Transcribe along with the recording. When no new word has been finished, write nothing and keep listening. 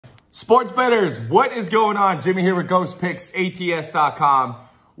Sports bettors, what is going on? Jimmy here with Ghost Picks, ATS.com.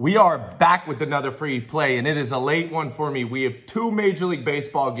 We are back with another free play, and it is a late one for me. We have two Major League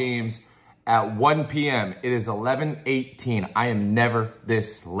Baseball games at 1 p.m. It is 11:18. I am never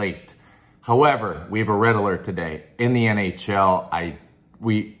this late. However, we have a red alert today in the NHL.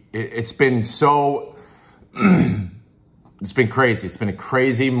 It's been so, it's been crazy. It's been a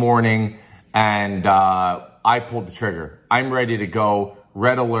crazy morning, and I pulled the trigger. I'm ready to go.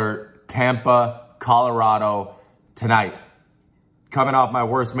 Red alert, Tampa, Colorado, tonight. Coming off my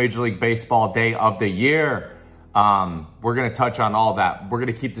worst Major League Baseball day of the year. We're going to touch on all that. We're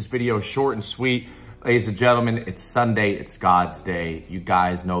going to keep this video short and sweet. Ladies and gentlemen, it's Sunday. It's God's day. You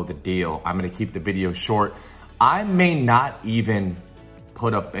guys know the deal. I'm going to keep the video short. I may not even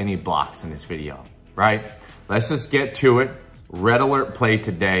put up any blocks in this video, right? Let's just get to it. Red alert play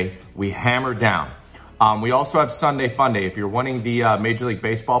today. We hammer down. We also have Sunday Fun Day. If you're wanting the Major League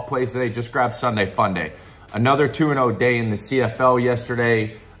Baseball plays today, just grab Sunday Fun Day. Another 2-0 day in the CFL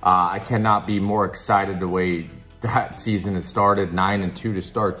yesterday. I cannot be more excited the way that season has started. 9-2 to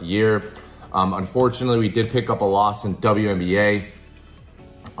start the year. Unfortunately, we did pick up a loss in WNBA.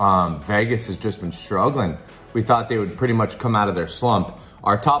 Vegas has just been struggling. We thought they would pretty much come out of their slump.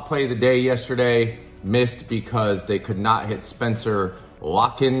 Our top play of the day yesterday missed because they could not hit Spencer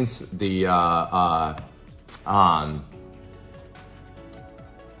Watkins, the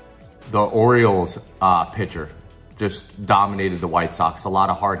Orioles pitcher. Just dominated the White Sox. A lot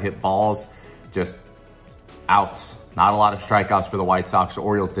of hard hit balls, just outs. Not a lot of strikeouts for the White Sox. The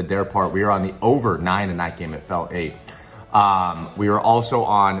Orioles did their part. We were on the over 9 in that game. It fell 8. We were also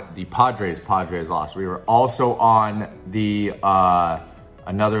on the Padres. Padres lost. We were also on the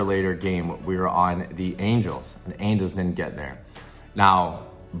another later game. We were on the Angels. And the Angels didn't get there. Now,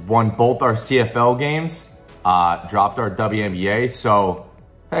 won both our CFL games, dropped our WNBA. So,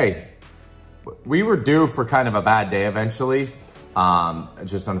 hey, we were due for kind of a bad day eventually.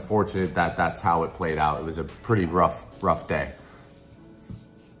 Just unfortunate that that's how it played out. It was a pretty rough day.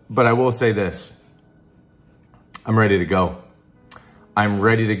 But I will say this. I'm ready to go. I'm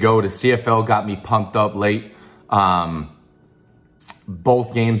ready to go. The CFL got me pumped up late.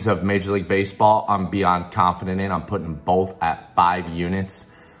 Both games of Major League Baseball, I'm beyond confident in. I'm putting them both at 5 units.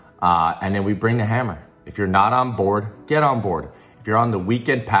 And then we bring the hammer. If you're not on board, get on board. If you're on the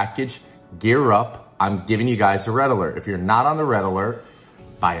weekend package, gear up. I'm giving you guys a red alert. If you're not on the red alert,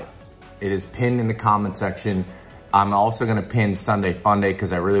 buy it. It is pinned in the comment section. I'm also going to pin Sunday Fun Day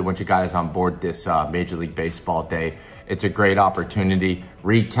because I really want you guys on board this Major League Baseball day. It's a great opportunity.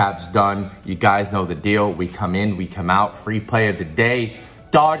 Recap's done. You guys know the deal. We come in, we come out. Free play of the day.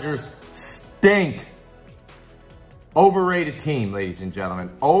 Dodgers stink. Overrated team, ladies and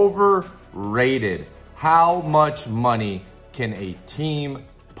gentlemen. Overrated. How much money can a team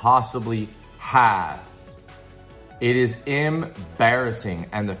possibly have? It is embarrassing.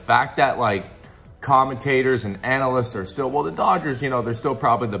 And the fact that like commentators and analysts are still, well, the Dodgers, you know, they're still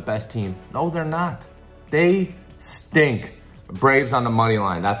probably the best team. No, they're not. They stink. Braves on the money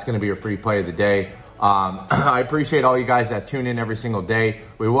line. That's going to be your free play of the day. I appreciate all you guys that tune in every single day.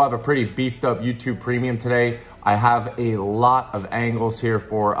 We will have a pretty beefed up YouTube premium today. I have a lot of angles here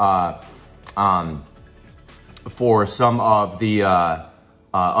for some of the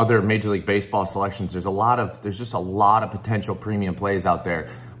other Major League Baseball selections. There's just a lot of potential premium plays out there.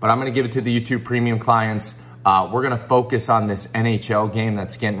 But I'm going to give it to the YouTube premium clients. We're going to focus on this NHL game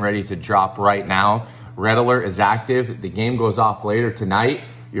that's getting ready to drop right now. Red alert is active. The game goes off later tonight.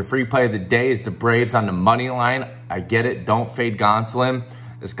 Your free play of the day is the Braves on the money line. I get it. Don't fade Gonsolin.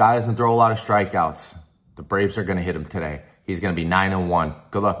 This guy doesn't throw a lot of strikeouts. The Braves are going to hit him today. He's going to be 9-1.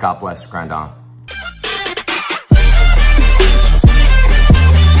 Good luck. God bless. Grind on.